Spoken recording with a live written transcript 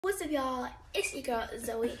What's up, y'all? It's your girl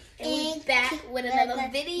Zoe, and we're back with another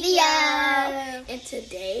video. And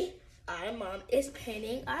today, our mom is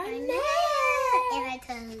painting our nails and our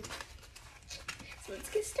toes. So let's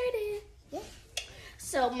get started. Yeah.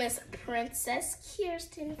 So Miss Princess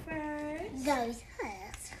Kirsten first. Zoe's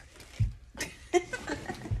first.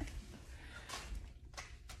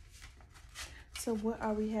 So what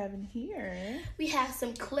are we having here? We have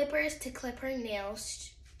some clippers to clip her nails.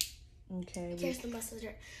 Okay. Kirsten, my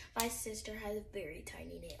sister has very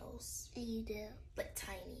tiny nails. And you do. Like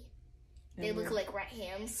tiny. They look like rat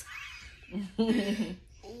hands. And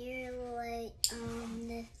you're like,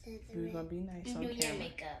 this is You're gonna be nice on do camera. your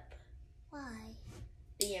makeup. Why?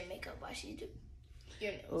 Do your makeup while she do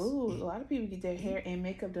your nails. Oh, a lot of people get their hair and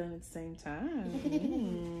makeup done at the same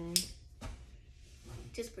time.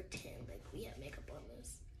 Just pretend like we have makeup on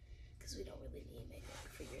this, because we don't really need makeup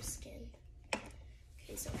for your skin.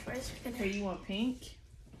 Okay, so first we're gonna. Okay, you want pink?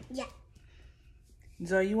 Yeah.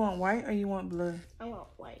 Zoe, you want white or you want blue? I want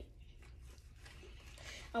white.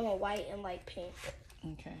 I want white and light pink.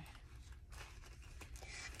 Okay.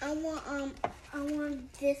 I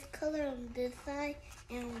want this color on this side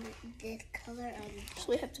and I want this color on this side. So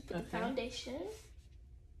we have to put the foundation.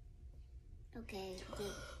 Okay.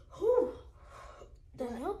 Whew. The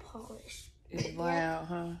nail polish. It's loud,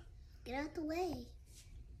 huh? Get out the way.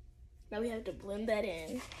 Now we have to blend that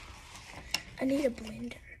in. I need a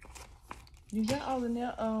blender. You got all the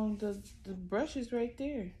nail the brushes right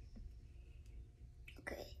there.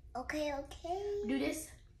 Okay. Do this.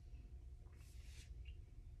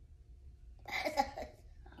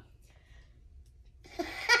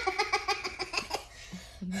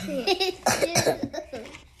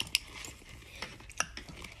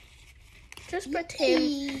 Just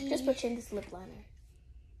pretend it's lip liner.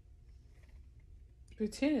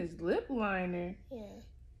 Pretend it's lip liner. Yeah.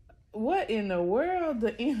 What in the world?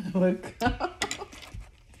 The end would come.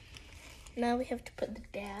 Now we have to put the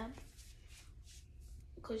dab.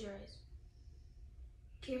 Close your eyes.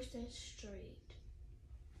 Kirsten, straight.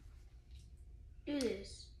 Do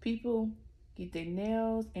this. People get their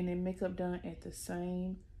nails and their makeup done at the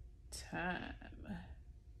same time.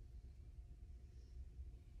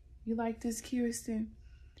 You like this, Kirsten?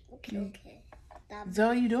 Okay.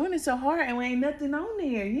 Zoe, you doing it so hard and we ain't nothing on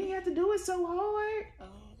there. You ain't have to do it so hard. Oh,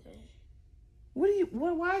 okay.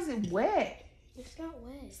 Why is it wet? It's not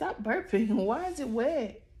wet. Stop burping. Why is it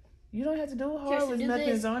wet? You don't have to do it hard when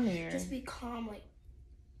nothing's on there. Just be calm, like.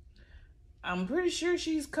 I'm pretty sure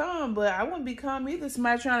she's calm, but I wouldn't be calm either.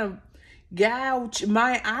 Somebody trying to gouge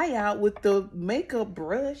my eye out with the makeup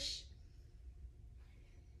brush.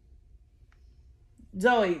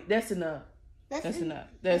 Zoe, that's enough. That's enough.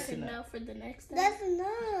 That's enough. For the next time. That's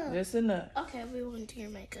enough. That's enough. Okay, we want to do your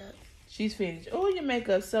makeup. She's finished. Oh, your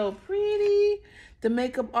makeup so pretty. The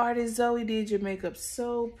makeup artist Zoe did your makeup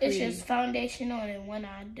so pretty. It's just foundation on and one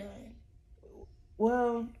eye done.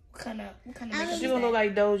 Well, What kind of makeup? she gonna look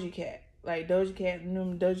like Doja Cat. Like Doja Cat.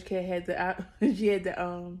 Doja Cat had she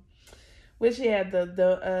had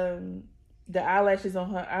the eyelashes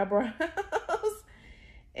on her eyebrows,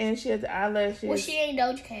 and she had the eyelashes. Well, she ain't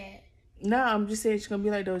Doja Cat. No, I'm just saying she's gonna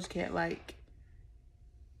be like Doja Cat. Like,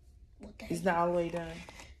 What the heck? it's not all the way done.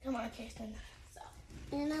 Come on, Kirsten. So.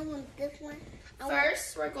 And I want this one.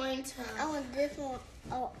 First, we're going to. I want this one.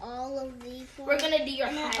 All of these ones. We're gonna do your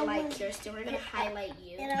highlight, Kirsten. We're gonna highlight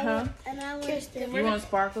you. And I want Kirsten, You want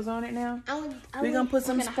sparkles on it now? We're gonna put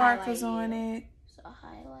some gonna sparkles highlight on you. it. So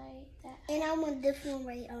highlight that. And I want this one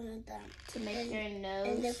right on the thumb. To make your and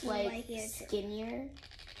nose this one like right here, too. skinnier.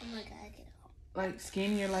 Oh my god, get it off. Like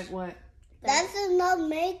skinnier, like what? That's enough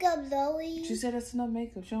makeup, Zoe. She said that's enough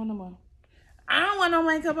makeup. Show them all. I don't want no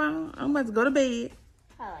makeup on. I'm about to go to bed.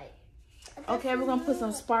 Highlight. Okay, we're gonna put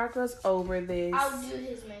some sparkles over this. I'll do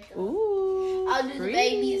his makeup. Ooh, I'll do pretty. the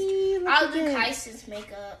baby's. Look I'll at do that. Kyson's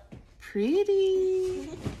makeup. Pretty.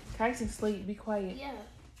 Kyson sleep. Be quiet. Yeah.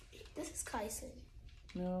 This is Kyson.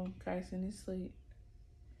 No, Kyson is sleep.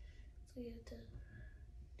 So you have to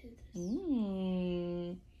do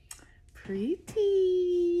this.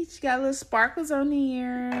 Pretty. She got little sparkles on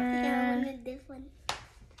Yeah, I here. wanted this one.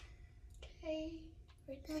 Okay.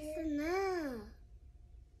 Right That's there. enough.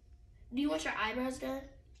 Do you want your eyebrows done?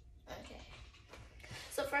 Okay.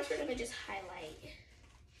 So first we're gonna just highlight.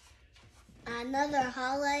 Another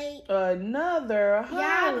highlight. Another highlight.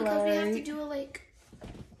 Yeah, because we have to do it like.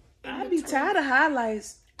 I'd be tired of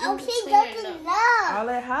highlights. Okay, between that's your nose. enough. All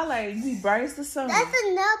that highlight, you be bright as the sun. That's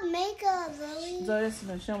enough makeup, Zoe. So that's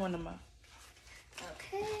enough. Show one of them.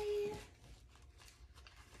 Okay.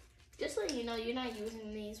 Just so you know, you're not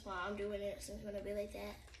using these while I'm doing it, so it's gonna be like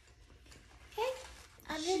that. Okay.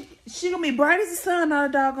 She gonna be bright as the sun, not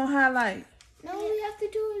a doggone highlight. No, we have to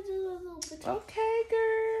do it a little bit. Okay,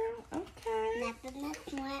 girl. Okay. Not the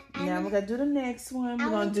next one. Now we're gonna do the next one. We're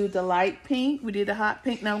gonna do the light pink. We did the hot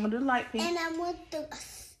pink. Now we're gonna do the light pink. And I want the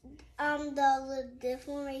this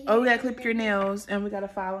one right here. Oh, we gotta clip your nails, and we gotta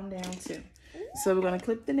file them down too. So we're gonna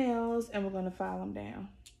clip the nails, and we're gonna file them down.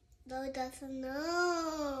 Zoe doesn't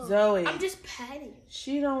know. Zoe. I'm just patting.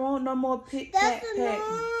 She don't want no more pick That's pat.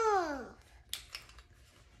 enough.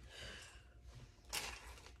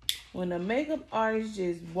 When a makeup artist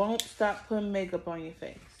just won't stop putting makeup on your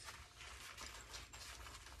face.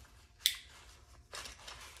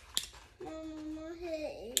 Mama, my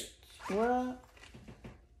head itch. What?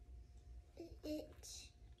 It itch.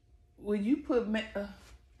 When you put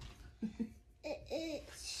It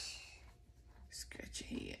itch. scratch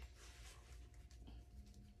your head.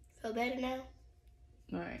 Feel better now?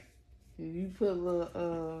 All right. You put a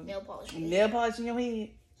little Nail polish. nail polish in your head.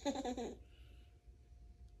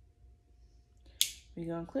 We're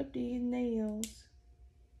gonna clip these nails.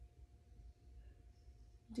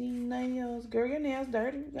 These nails. Girl, your nails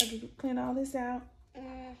dirty. We gotta clean all this out.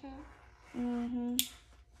 Mm-hmm.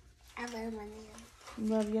 I love my nails.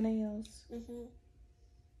 Love your nails.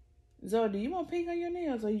 Zoe, do you want pink on your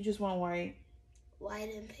nails or you just want white?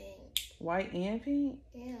 White and pink. White and pink?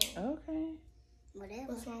 Yeah. Okay.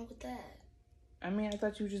 Whatever. What's wrong with that? I mean, I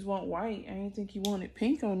thought you just want white. I didn't think you wanted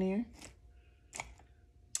pink on there.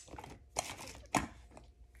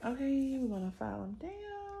 Okay, we're gonna file them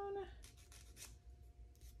down.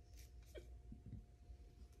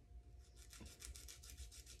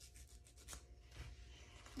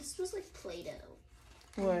 This smells like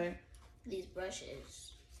Play-Doh. What? These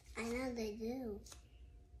brushes. I know they do.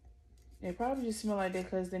 They probably just smell like that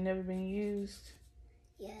because they've never been used.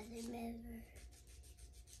 Yeah, they never.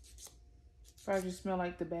 Probably just smell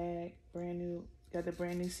like the bag. Brand new. Got the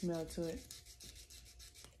brand new smell to it.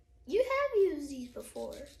 You have used these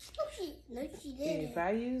before. No, she didn't. If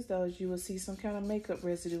I use those, you will see some kind of makeup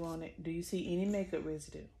residue on it. Do you see any makeup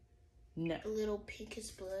residue? No. A little pinkish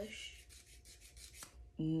blush.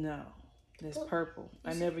 No. That's Look, purple.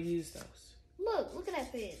 I never use those. Look at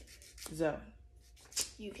that pen. Zoe.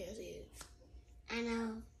 You can't see it. I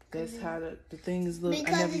know. That's how the things look.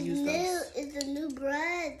 Because I never it's use new. those. It's a new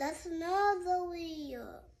brush. That's another wheel.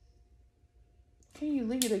 Can you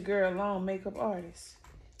leave the girl alone, makeup artist?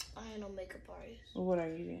 I ain't no makeup artist. Well, what are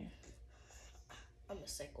you then? I'm a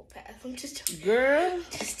psychopath. I'm just joking. Girl,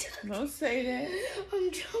 Just joking. don't say that.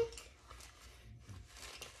 I'm joking.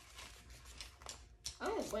 I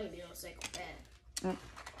don't want to be no psychopath.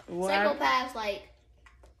 Psychopath's like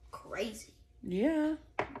crazy. Yeah,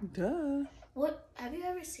 duh. What? Have you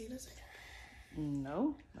ever seen a psychopath?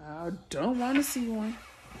 No, I don't want to see one.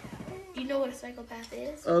 Do you know what a psychopath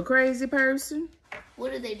is? A crazy person,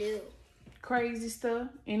 What do they do? crazy stuff.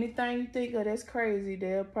 Anything you think of that's crazy,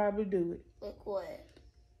 they'll probably do it. Like what?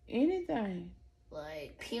 Anything.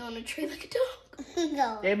 Like pee on a tree like a dog?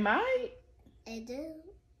 No, They might. they do.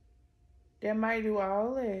 They might do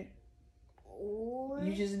all that. Or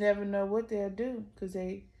You just never know what they'll do because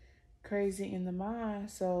they crazy in the mind.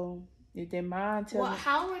 So if their mind tells Well, them,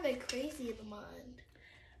 how are they crazy in the mind?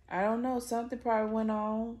 I don't know, something probably went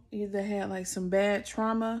on. Either had like some bad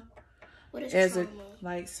trauma, What is as trauma?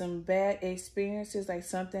 like some bad experiences, like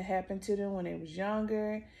something happened to them when they was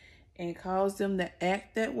younger and caused them to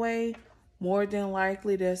act that way. More than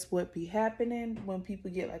likely, that's what be happening when people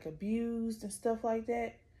get like abused and stuff like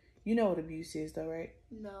that. You know what abuse is, though, right?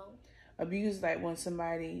 No. Abuse is like when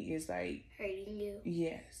somebody is like, Hurting you.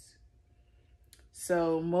 yes.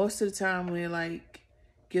 So most of the time when they like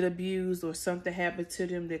get abused or something happened to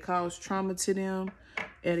them that caused trauma to them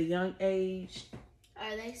at a young age,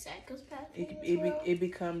 Are they psychopaths? it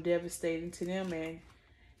become devastating to them, and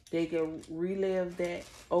they can relive that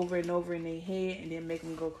over and over in their head and then make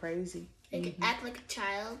them go crazy. They can act like a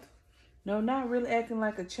child. No, not really acting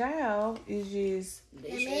like a child. It's just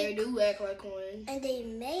They sure do act like one. and they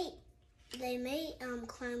may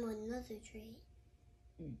climb another tree.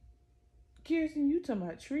 Kirsten, you talking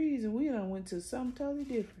about trees and we done went to something totally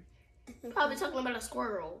different. Probably talking about a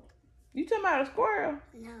squirrel. You talking about a squirrel?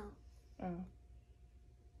 No. Oh.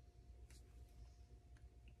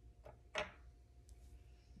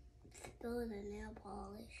 Spilled the nail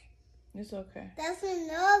polish. It's okay. That's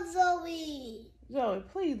enough, Zoe. Zoe,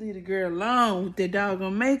 please leave the girl alone with that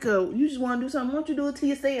doggone makeup. You just want to do something. Why don't you do it to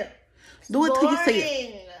yourself? Do it to yourself.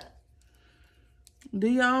 Boring. Do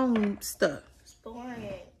your own stuff. It's boring.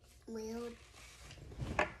 Well,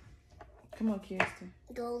 Come on, Kirsten.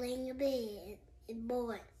 go lay in your bed. It's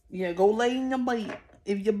bored. Yeah, go lay in your bed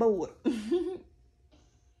if you're bored.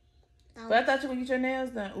 But I thought you would get your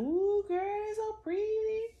nails done. Ooh, girl, they're so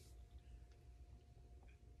pretty.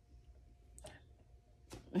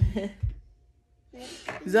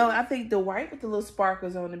 Zoe, I think the white with the little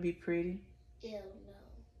sparkles on would be pretty. Ew,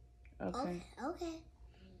 no. Okay. Okay.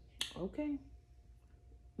 Okay.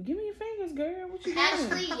 Well, give me your fingers, girl. What you doing?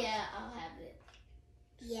 Actually, yeah, I'll have it.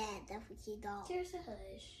 Yeah, that's what you thought. Here's a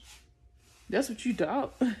hush. That's what you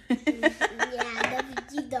thought. Yeah, that's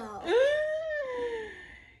what you thought.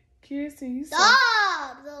 Kirsten, you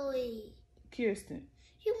Stop, Zoe. Kirsten.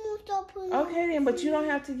 You won't stop putting. Okay then, but you don't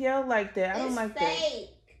have to yell like that. I don't like that. Fake.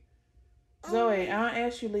 Zoe, I don't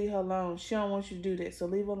ask you to leave her alone. She don't want you to do that, so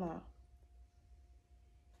leave her alone.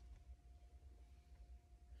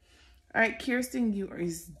 All right, Kirsten, you are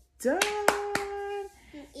done.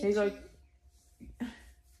 Here you go.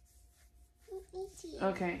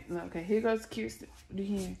 Okay, okay. Here goes Kirsten. Do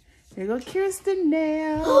you hear? Here goes Kirsten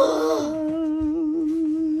now.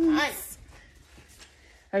 Nice.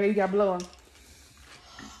 Okay, you got blow on.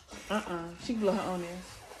 She can blow her own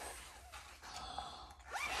nails.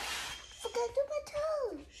 I gotta do my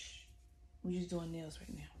toes. We're just doing nails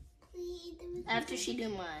right now. After she do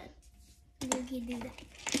mine. You can do that.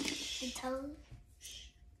 The toes.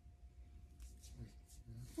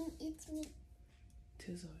 It's me.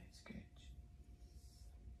 To Zoe, scratch.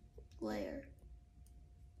 Where?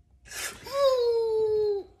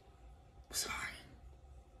 Sorry.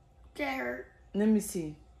 That hurt. Let me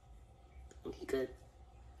see. Good.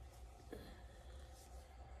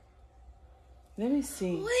 Let me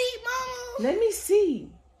see. Wait, Mama. Let me see.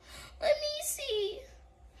 Let me see.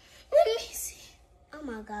 Let me see. Oh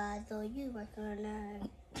my God, so you working on that?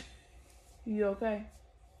 You okay?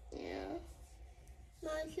 Yeah.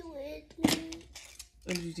 No, you with me.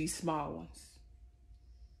 Let me use these small ones.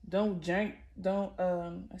 Don't jank. Don't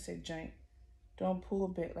I said jank. Don't pull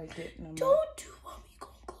back like that no more. Don't do mommy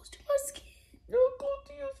going close to my skin. Don't go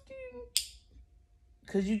to your skin.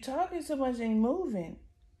 Cause you talking so much and moving.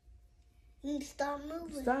 You need to stop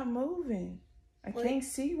moving. Stop moving. I can't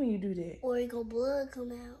see when you do that. Or you go blood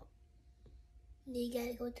come out. Then you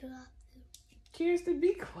gotta go to the hospital. Kirsten,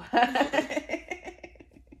 be quiet.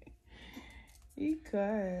 Be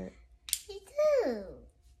quiet. Me too.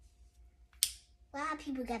 A lot of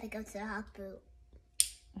people gotta go to the hospital.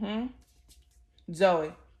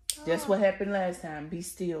 Zoe, that's what happened last time. Be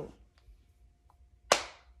still.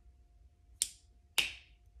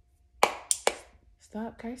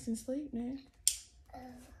 Stop, Kirsten, sleep, man.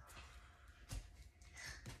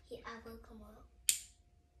 Yeah, I will come out.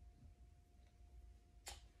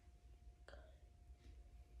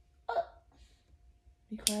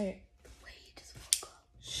 Be quiet. Wait, he just woke up.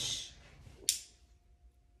 Shh.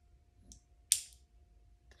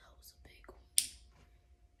 That was a big one.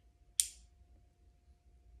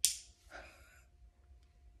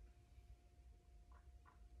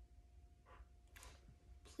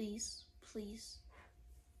 Please, please.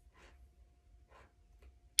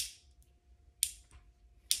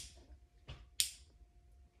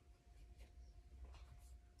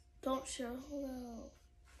 Don't show. No.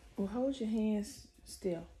 Well, hold your hands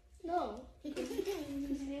still. No. Because you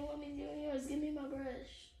didn't want me to do yours. Give me my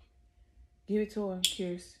brush. Give it to her,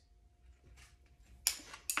 Kirsten.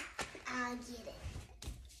 I'll get it.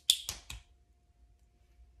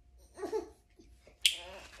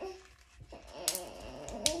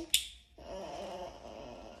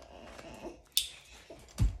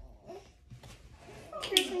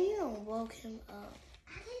 Kirsten, you don't woke him up.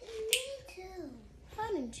 I didn't mean to. How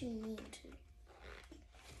didn't you mean to?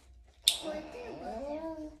 What did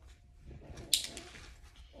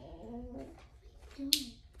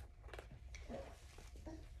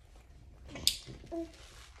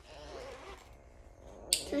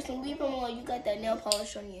Kirsten, leave him alone. You got that nail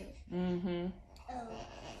polish on you. Mm-hmm.